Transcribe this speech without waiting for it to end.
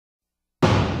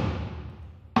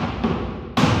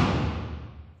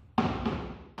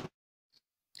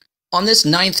On this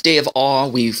ninth day of awe,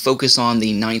 we focus on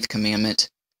the ninth commandment,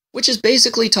 which is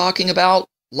basically talking about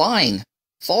lying,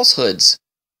 falsehoods.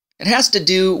 It has to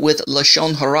do with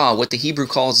lashon hara, what the Hebrew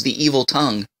calls the evil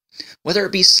tongue, whether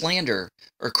it be slander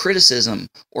or criticism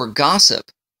or gossip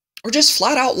or just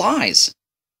flat out lies.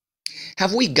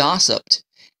 Have we gossiped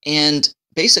and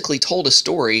basically told a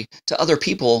story to other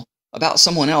people about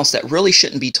someone else that really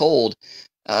shouldn't be told,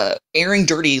 airing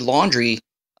dirty laundry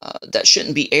that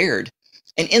shouldn't be aired?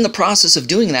 And in the process of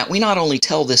doing that, we not only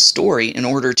tell this story in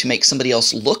order to make somebody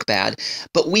else look bad,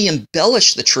 but we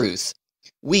embellish the truth.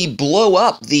 We blow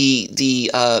up the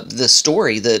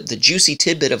story, the juicy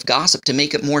tidbit of gossip to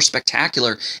make it more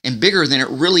spectacular and bigger than it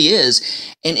really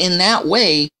is. And in that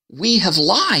way, we have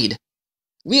lied.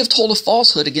 We have told a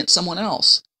falsehood against someone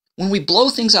else. When we blow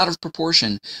things out of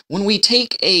proportion, when we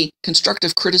take a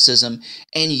constructive criticism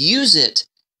and use it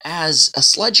as a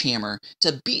sledgehammer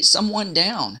to beat someone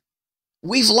down,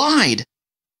 we've lied.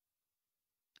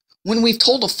 When we've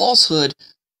told a falsehood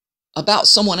about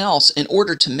someone else in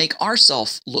order to make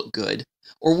ourselves look good,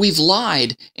 or we've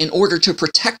lied in order to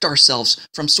protect ourselves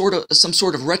from some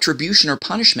sort of retribution or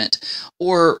punishment,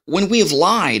 or when we have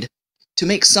lied to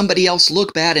make somebody else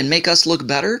look bad and make us look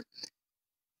better,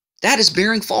 that is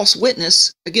bearing false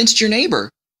witness against your neighbor.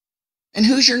 And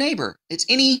who's your neighbor? It's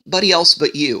anybody else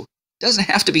but you. It doesn't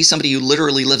have to be somebody who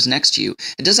literally lives next to you.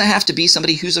 It doesn't have to be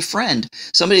somebody who's a friend,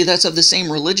 somebody that's of the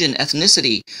same religion,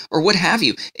 ethnicity, or what have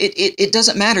you. It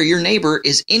doesn't matter. Your neighbor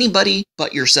is anybody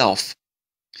but yourself.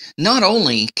 Not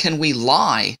only can we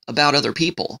lie about other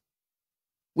people,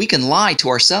 we can lie to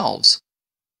ourselves.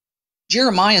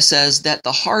 Jeremiah says that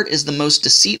the heart is the most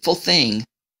deceitful thing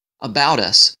about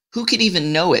us. Who could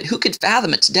even know it? Who could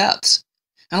fathom its depths?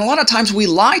 And a lot of times we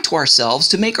lie to ourselves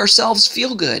to make ourselves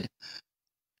feel good.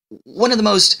 One of the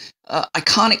most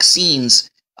iconic scenes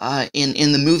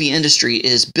in the movie industry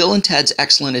is Bill and Ted's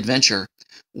Excellent Adventure,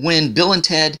 when Bill and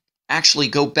Ted actually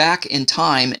go back in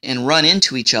time and run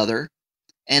into each other,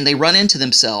 and they run into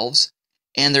themselves,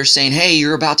 and they're saying, hey,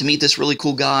 you're about to meet this really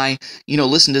cool guy,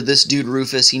 listen to this dude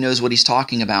Rufus, he knows what he's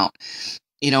talking about.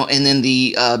 And then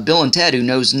the Bill and Ted, who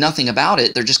knows nothing about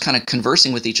it, they're just kind of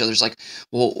conversing with each other. It's like,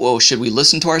 well, should we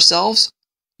listen to ourselves?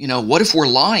 What if we're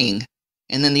lying?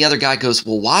 And then the other guy goes,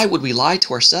 well, why would we lie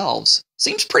to ourselves?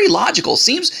 Seems pretty logical,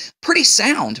 seems pretty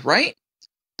sound, right?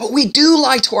 But we do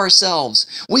lie to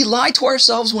ourselves. We lie to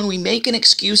ourselves when we make an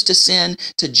excuse to sin,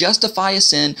 to justify a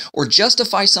sin, or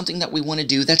justify something that we want to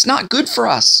do that's not good for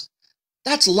us.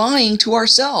 That's lying to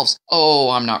ourselves. Oh,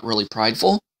 I'm not really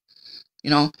prideful.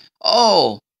 I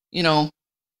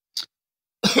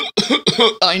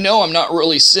know I'm not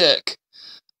really sick,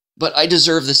 but I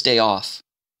deserve this day off.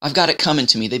 I've got it coming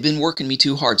to me. They've been working me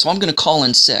too hard, so I'm going to call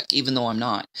in sick, even though I'm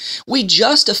not. We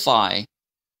justify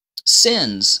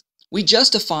sins. We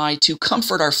justify to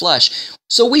comfort our flesh.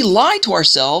 So we lie to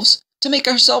ourselves to make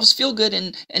ourselves feel good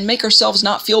and make ourselves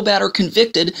not feel bad or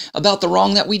convicted about the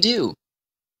wrong that we do.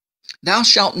 Thou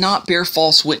shalt not bear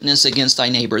false witness against thy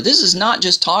neighbor. This is not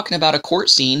just talking about a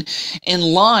court scene and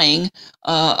lying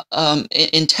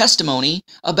in testimony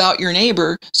about your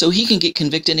neighbor so he can get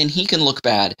convicted and he can look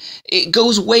bad. It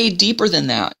goes way deeper than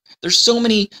that. There's so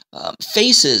many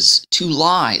faces to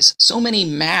lies, so many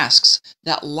masks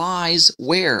that lies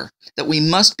wear that we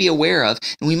must be aware of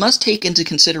and we must take into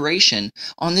consideration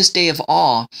on this day of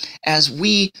awe as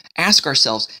we ask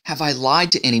ourselves, have I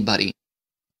lied to anybody?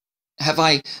 Have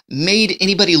I made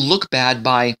anybody look bad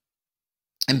by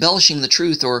embellishing the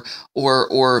truth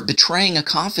or betraying a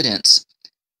confidence?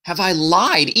 Have I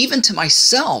lied even to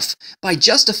myself by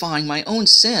justifying my own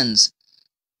sins?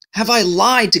 Have I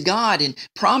lied to God in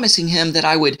promising Him that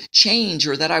I would change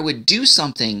or that I would do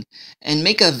something and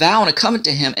make a vow and a covenant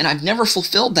to Him, and I've never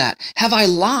fulfilled that? Have I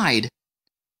lied?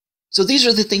 So these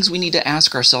are the things we need to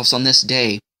ask ourselves on this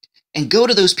day, and go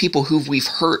to those people who we've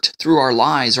hurt through our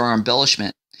lies or our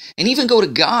embellishment. And even go to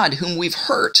God whom we've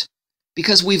hurt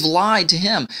because we've lied to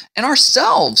Him, and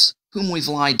ourselves whom we've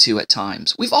lied to at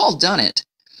times. We've all done it,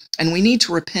 and we need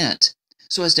to repent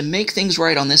so as to make things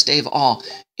right on this day of awe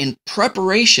in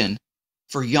preparation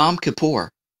for Yom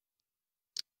Kippur.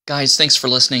 Guys, thanks for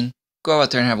listening. Go out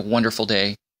there and have a wonderful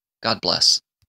day. God bless.